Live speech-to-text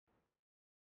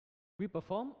We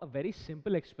perform a very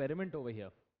simple experiment over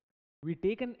here. We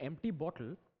take an empty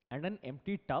bottle and an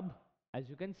empty tub, as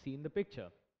you can see in the picture,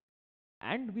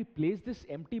 and we place this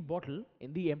empty bottle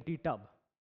in the empty tub.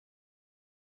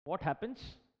 What happens?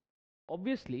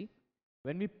 Obviously,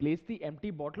 when we place the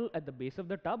empty bottle at the base of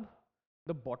the tub,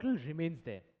 the bottle remains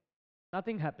there.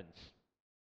 Nothing happens.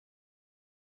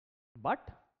 But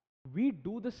we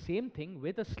do the same thing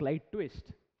with a slight twist.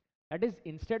 That is,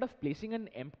 instead of placing an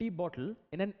empty bottle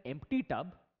in an empty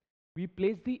tub, we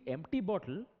place the empty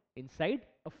bottle inside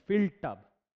a filled tub,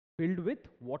 filled with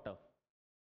water.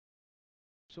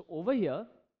 So over here,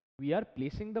 we are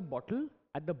placing the bottle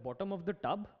at the bottom of the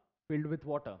tub filled with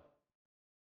water.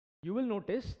 You will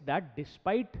notice that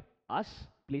despite us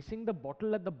placing the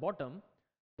bottle at the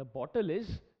bottle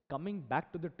is coming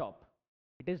back to the top.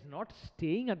 It is not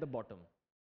staying at the bottom.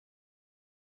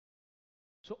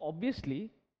 So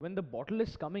obviously, when the bottle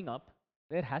is coming up,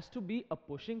 there has to be a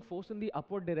pushing force in the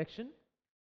upward direction.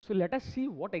 So let us see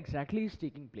what exactly is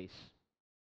taking place.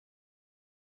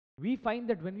 We find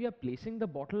that when we are placing the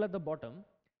bottle at the bottom,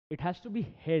 it has to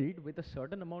be held with a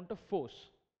certain amount of force.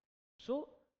 So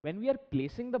when we are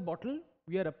placing the bottle,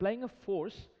 we are applying a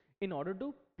force in order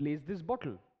to place this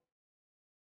bottle.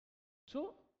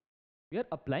 So we are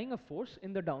applying a force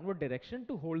in the downward direction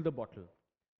to hold the bottle.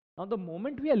 Now the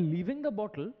moment we are leaving the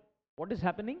bottle, what is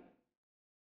happening?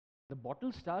 The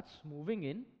bottle starts moving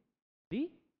in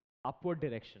the upward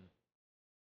direction.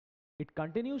 It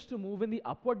continues to move in the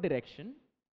upward direction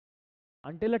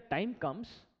until a time comes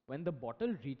when the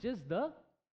bottle reaches the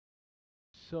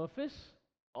surface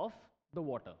of the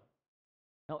water.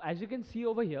 Now as you can see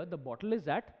over here, the bottle is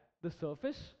at the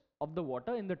surface of the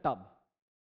water in the tub.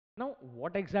 Now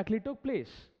what exactly took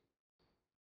place?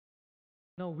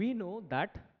 Now we know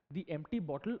that the empty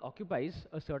bottle occupies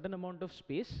a certain amount of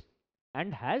space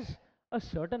and has a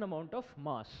certain amount of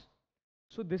mass.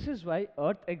 So this is why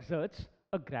Earth exerts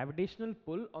a gravitational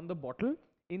pull on the bottle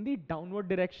in the downward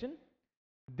direction.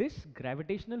 This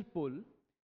gravitational pull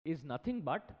is nothing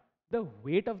but the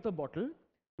weight of the bottle,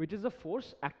 which is a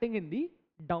force acting in the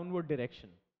downward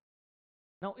direction.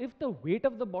 Now if the weight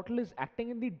of the bottle is acting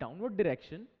in the downward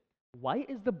direction, why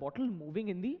is the bottle moving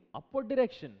in the upward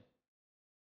direction?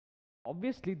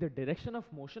 Obviously, the direction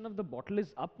of motion of the bottle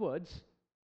is upwards,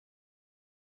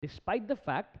 despite the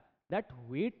fact that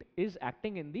weight is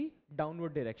acting in the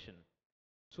downward direction.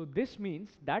 So this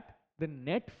means that the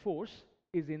net force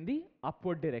is in the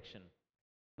upward direction.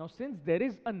 Now since there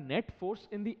is a net force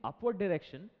in the upward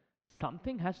direction,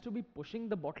 something has to be pushing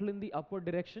the bottle in the upward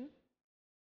direction.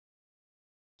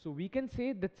 So we can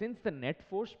say that since the net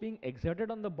force being exerted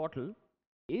on the bottle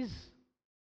is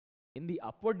in the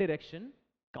upward direction,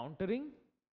 countering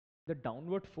the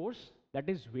downward force, that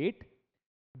is weight,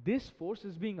 this force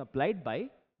is being applied by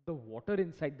the water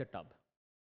inside the tub.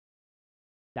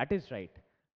 That is right.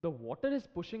 The water is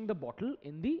pushing the bottle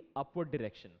in the upward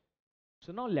direction.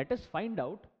 So now let us find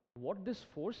out what this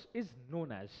force is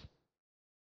known as.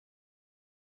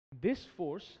 This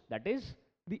force, that is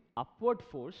the upward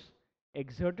force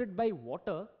exerted by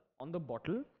water on the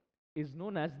bottle, is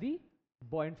known as the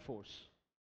buoyant force.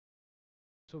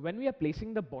 So when we are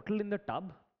placing the bottle in the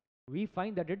tub, we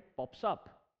find that it pops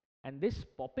up, and this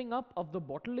popping up of the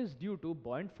bottle is due to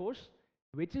buoyant force,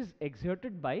 which is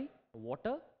exerted by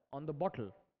water on the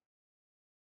bottle.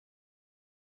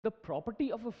 The property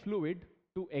of a fluid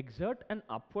to exert an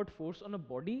upward force on a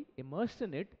body immersed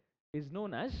in it is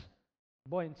known as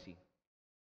buoyancy.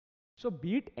 So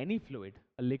be it any fluid,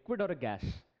 a liquid or a gas,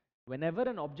 whenever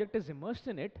an object is immersed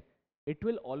in it, it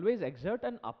will always exert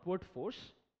an upward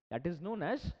force that is known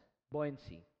as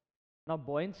buoyancy. Now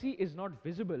buoyancy is not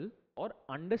visible or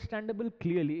understandable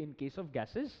clearly in case of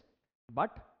gases,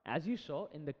 but as you saw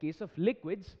in the case of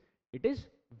liquids, it is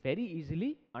very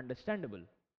easily understandable.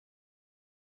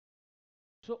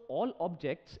 So all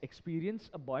objects experience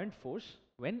a buoyant force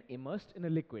when immersed in a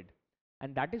liquid,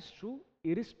 and that is true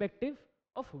irrespective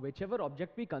of whichever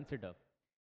object we consider.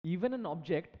 Even an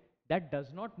object that does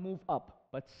not move up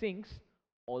but sinks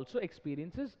also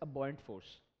experiences a buoyant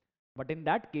force. But in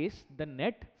that case, the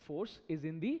net force is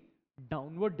in the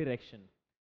downward direction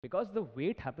because the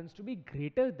weight happens to be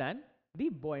greater than the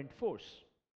buoyant force.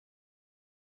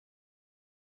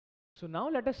 So now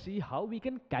let us see how we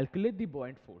can calculate the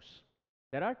buoyant force.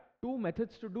 There are two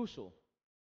methods to do so.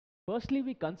 Firstly,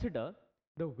 we consider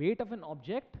the weight of an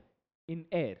object in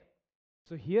air.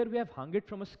 So here we have hung it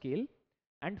from a scale,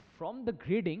 and from the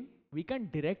grading we can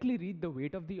directly read the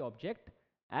weight of the object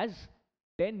as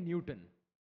 10 Newton.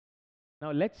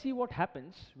 Now let's see what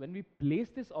happens when we place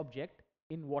this object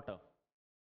in water.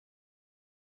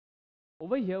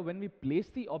 Over here, when we place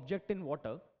the object in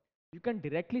water, you can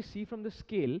directly see from the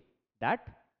scale that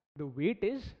the weight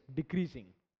is decreasing.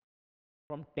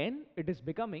 From 10, it is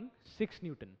becoming 6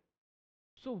 Newton.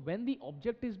 So when the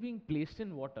object is being placed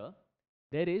in water,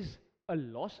 there is a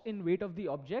loss in weight of the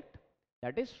object,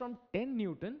 that is from 10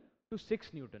 Newton to 6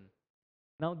 Newton.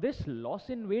 Now this loss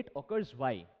in weight occurs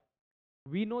why?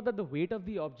 We know that the weight of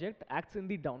the object acts in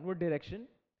the downward direction.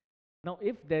 Now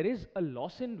if there is a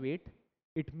loss in weight,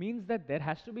 it means that there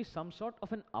has to be some sort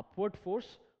of an upward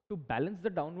force to balance the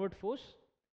downward force,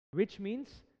 which means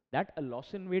that a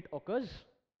loss in weight occurs.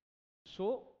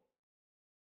 So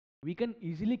we can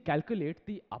easily calculate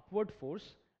the upward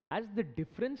force as the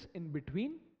difference in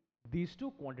between these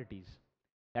two quantities.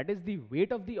 That is the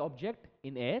weight of the object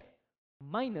in air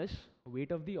minus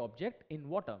weight of the object in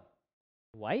water.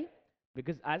 Why?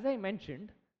 Because as I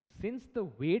mentioned, since the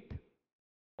weight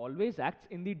always acts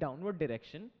in the downward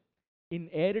direction, in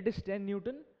air it is 10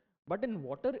 Newton, but in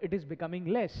water it is becoming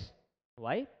less.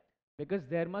 Why? Because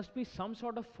there must be some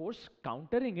sort of force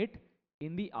countering it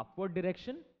in the upward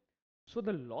direction. So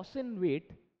the loss in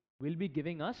weight will be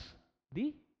giving us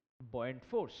the buoyant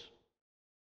force.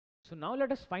 So now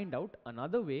let us find out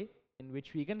another way in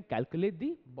which we can calculate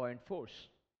the buoyant force.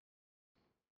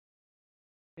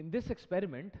 In this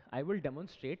experiment, I will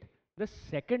demonstrate the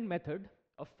second method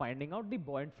of finding out the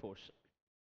buoyant force.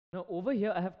 Now over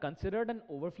here I have considered an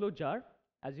overflow jar,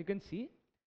 as you can see,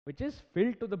 which is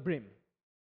filled to the brim.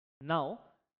 Now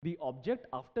the object,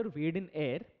 after weighed in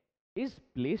air, is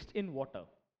placed in water.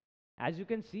 As you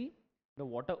can see, the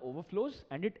water overflows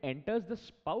and it enters the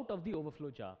spout of the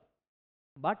overflow jar.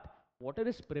 But water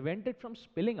is prevented from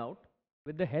spilling out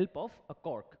with the help of a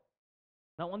cork.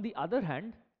 Now on the other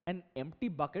hand, an empty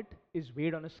bucket is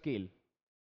weighed on a scale.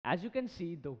 As you can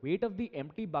see, the weight of the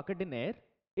empty bucket in air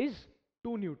is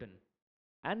 2 Newton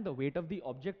and the weight of the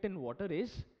object in water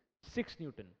is 6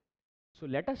 Newton. So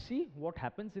let us see what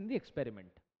happens in the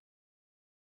experiment.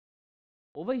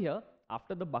 Over here,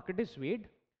 after the bucket is weighed,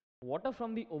 water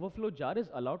from the overflow jar is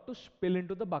allowed to spill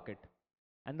into the bucket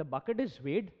and the bucket is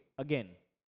weighed again.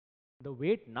 The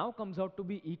weight now comes out to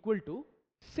be equal to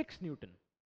 6 Newton.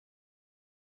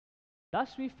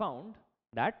 Thus we found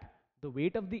that the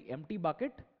weight of the empty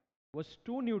bucket was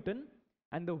 2 Newton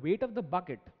and the weight of the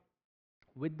bucket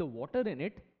with the water in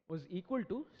it was equal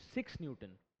to 6 Newton.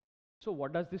 So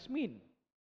what does this mean?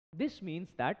 This means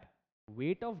that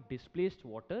weight of displaced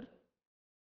water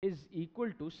is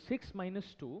equal to 6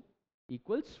 minus 2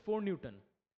 equals 4 Newton.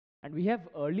 And we have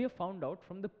earlier found out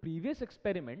from the previous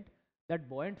experiment that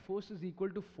buoyant force is equal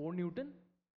to 4 Newton.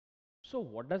 So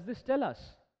what does this tell us?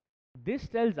 This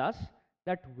tells us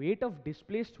that weight of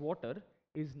displaced water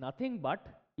is nothing but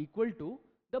equal to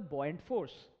the buoyant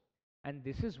force. And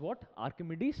this is what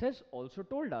Archimedes has also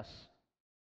told us.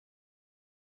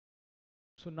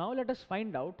 So now let us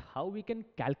find out how we can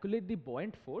calculate the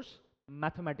buoyant force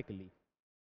mathematically.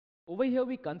 Over here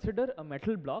we consider a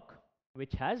metal block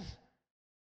which has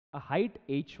a height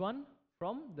h1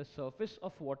 from the surface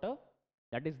of water,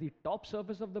 that is the top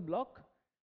surface of the block,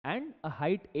 and a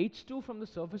height h2 from the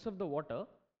surface of the water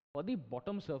for the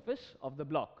bottom surface of the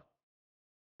block.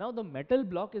 Now the metal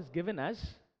block is given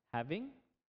as having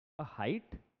a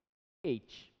height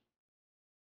h.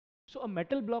 So a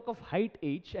metal block of height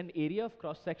h and area of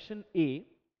cross section A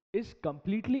is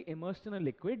completely immersed in a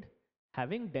liquid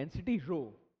having density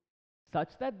rho, such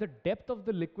that the depth of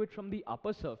the liquid from the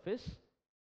upper surface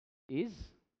is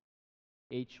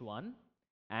h1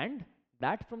 and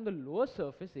that from the lower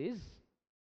surface is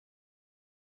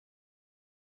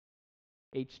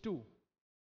h2.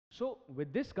 So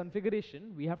with this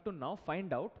configuration, we have to now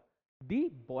find out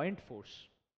the buoyant force.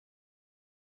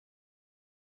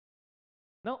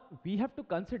 Now we have to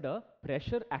consider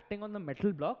pressure acting on the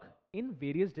metal block in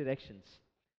various directions.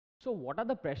 So what are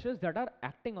the pressures that are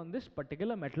acting on this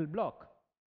particular metal block?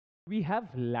 We have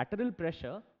lateral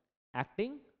pressure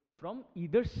acting from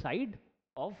either side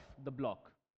of the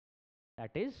block,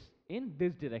 that is in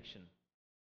this direction.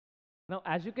 Now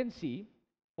as you can see,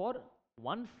 for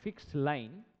one fixed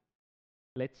line,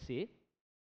 let's say,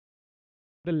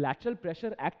 the lateral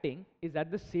pressure acting is at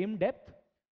the same depth,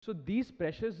 so these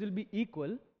pressures will be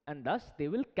equal and thus they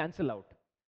will cancel out.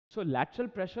 So lateral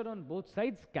pressure on both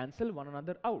sides cancel one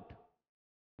another out.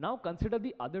 Now consider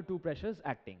the other two pressures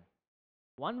acting.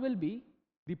 One will be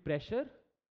the pressure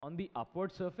on the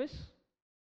upward surface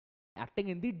acting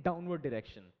in the downward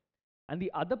direction, and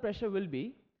the other pressure will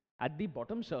be at the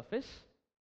bottom surface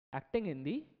acting in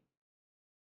the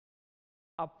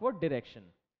upward direction.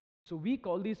 So we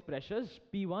call these pressures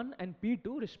P1 and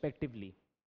P2 respectively.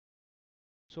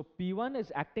 So P1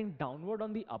 is acting downward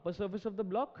on the upper surface of the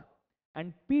block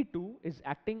and P2 is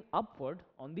acting upward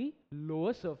on the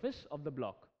lower surface of the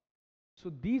block.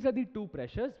 So these are the two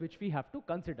pressures which we have to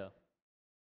consider.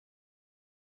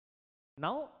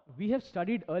 Now we have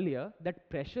studied earlier that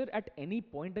pressure at any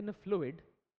point in a fluid,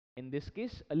 in this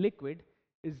case a liquid,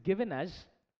 is given as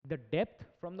the depth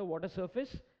from the water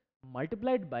surface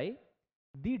multiplied by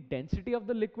the density of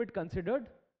the liquid considered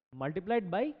multiplied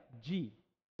by g,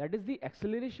 that is the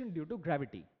acceleration due to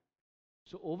gravity.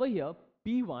 So over here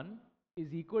P1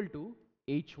 is equal to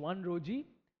h1 rho g,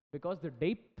 because the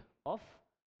depth of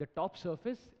the top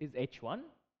surface is h1,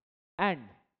 and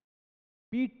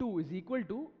P2 is equal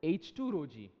to h2 rho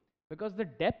g, because the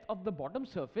depth of the bottom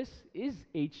surface is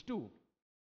h2.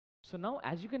 So now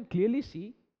as you can clearly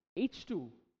see, h2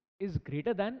 is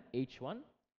greater than h1.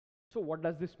 So what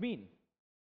does this mean?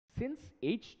 Since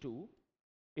h2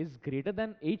 is greater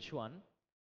than h1,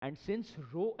 and since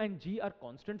rho and g are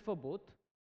constant for both,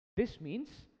 this means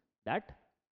that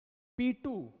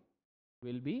P2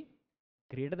 will be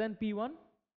greater than P1.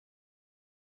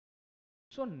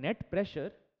 So net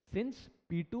pressure, since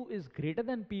P2 is greater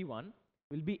than P1,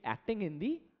 will be acting in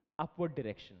the upward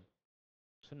direction.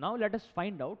 So now let us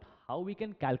find out how we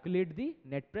can calculate the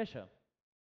net pressure.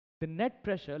 The net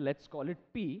pressure, let's call it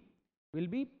P, will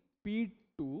be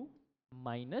P2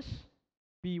 minus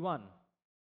P1.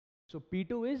 So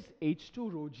P2 is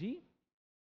h2 rho g,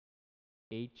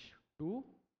 h2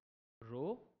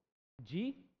 rho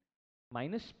g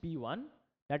minus P1,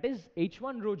 that is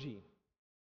h1 rho g.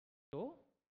 So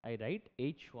I write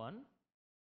h1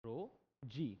 rho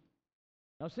g.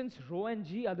 Now since rho and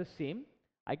g are the same,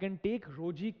 I can take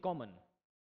rho g common.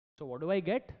 So what do I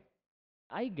get?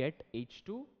 I get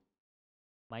h2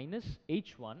 minus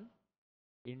h1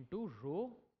 into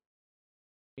rho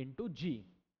into g.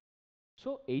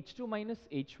 So h2 minus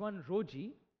h1 rho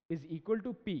g is equal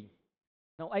to P.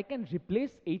 Now I can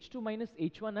replace h2 minus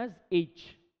h1 as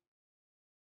h.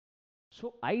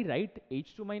 So I write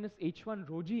h2 minus h1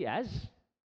 rho g as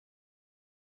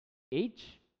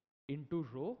h into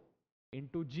rho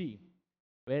into g,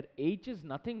 where h is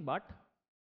nothing but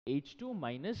h2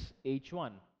 minus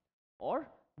h1, or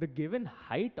the given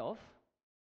height of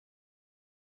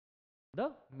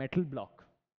the metal block.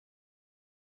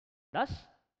 Thus,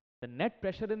 the net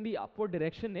pressure in the upward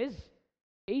direction is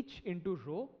h into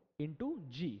rho into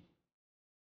g.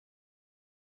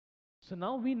 So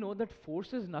now we know that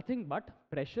force is nothing but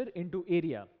pressure into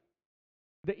area.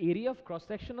 The area of cross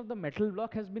section of the metal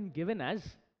block has been given as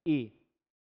A.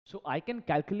 So I can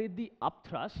calculate the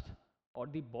upthrust or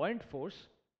the buoyant force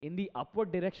in the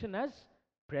upward direction as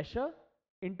pressure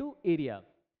into area.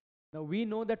 Now we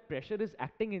know that pressure is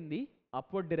acting in the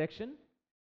upward direction.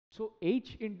 So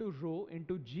H into rho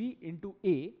into G into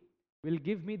A will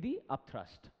give me the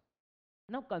upthrust.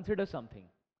 Now consider something.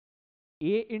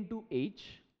 A into H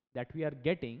that we are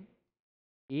getting,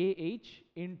 AH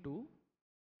into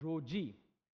rho G.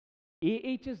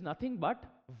 AH is nothing but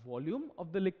volume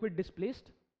of the liquid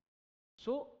displaced.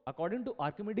 So according to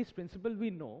Archimedes principle,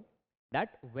 we know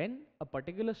that when a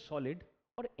particular solid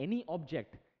or any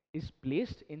object is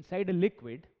placed inside a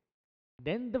liquid,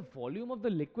 then the volume of the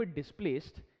liquid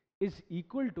displaced is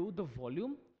equal to the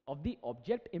volume of the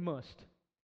object immersed.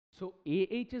 So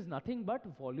AH is nothing but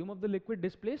volume of the liquid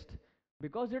displaced,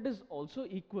 because it is also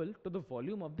equal to the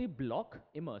volume of the block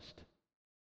immersed.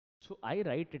 So I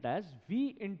write it as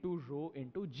V into rho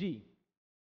into G.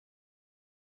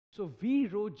 So V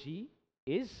rho G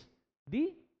is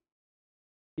the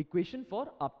equation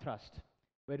for upthrust,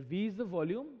 where V is the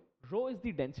volume, rho is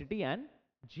the density, and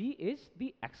G is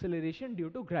the acceleration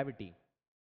due to gravity.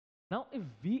 Now if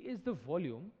V is the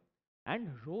volume and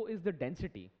rho is the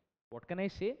density, what can I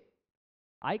say?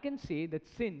 I can say that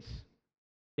since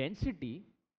density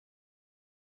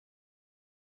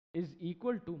is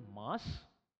equal to mass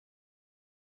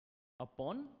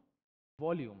upon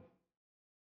volume,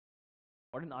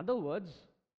 or in other words,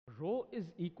 rho is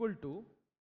equal to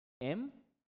m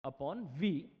upon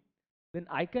V, then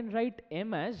I can write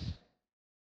m as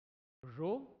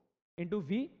rho into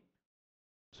V.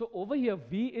 So over here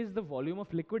V is the volume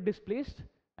of liquid displaced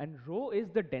and rho is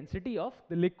the density of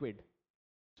the liquid.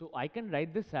 So I can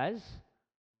write this as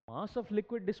mass of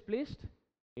liquid displaced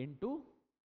into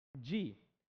G,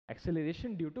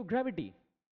 acceleration due to gravity.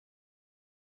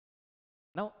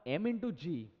 Now m into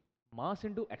G, mass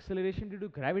into acceleration due to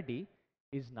gravity,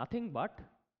 is nothing but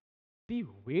the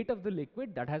weight of the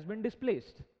liquid that has been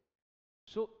displaced.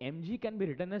 So mg can be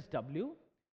written as W,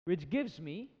 which gives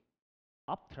me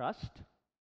upthrust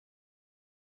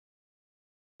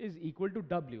is equal to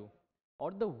W,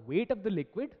 or the weight of the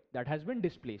liquid that has been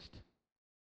displaced.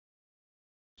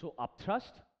 So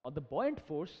upthrust or the buoyant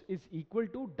force is equal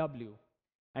to W.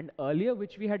 And earlier,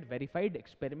 which we had verified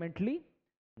experimentally,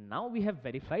 now we have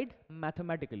verified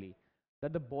mathematically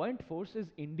that the buoyant force is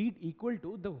indeed equal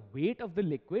to the weight of the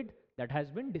liquid that has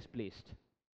been displaced.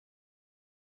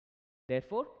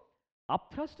 Therefore,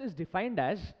 upthrust is defined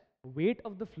as weight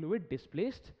of the fluid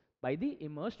displaced by the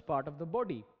immersed part of the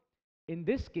body. In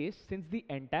this case, since the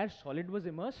entire solid was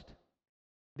immersed,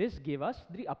 this gave us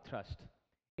the upthrust.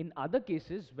 In other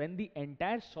cases, when the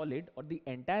entire solid or the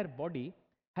entire body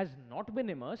has not been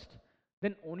immersed,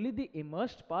 then only the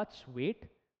immersed part's weight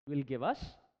will give us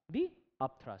the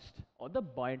upthrust or the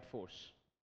buoyant force.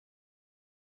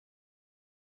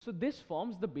 So this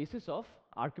forms the basis of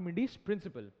Archimedes'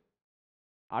 principle.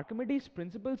 Archimedes'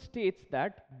 principle states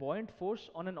that buoyant force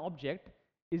on an object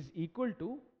is equal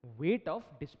to weight of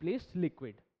displaced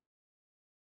liquid.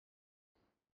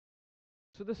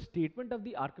 So the statement of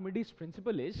the Archimedes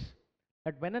principle is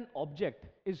that when an object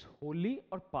is wholly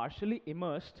or partially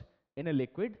immersed in a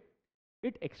liquid,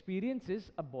 it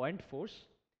experiences a buoyant force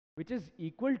which is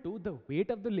equal to the weight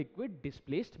of the liquid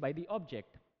displaced by the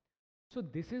object. So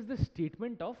this is the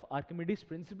statement of Archimedes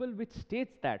principle, which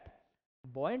states that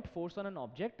buoyant force on an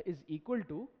object is equal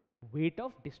to weight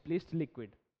of displaced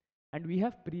liquid. And we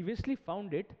have previously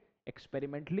found it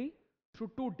experimentally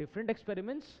through two different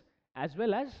experiments as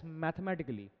well as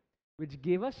mathematically, which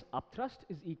gave us upthrust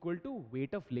is equal to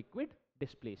weight of liquid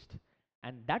displaced.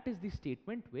 And that is the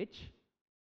statement which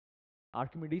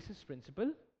Archimedes'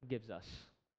 principle gives us.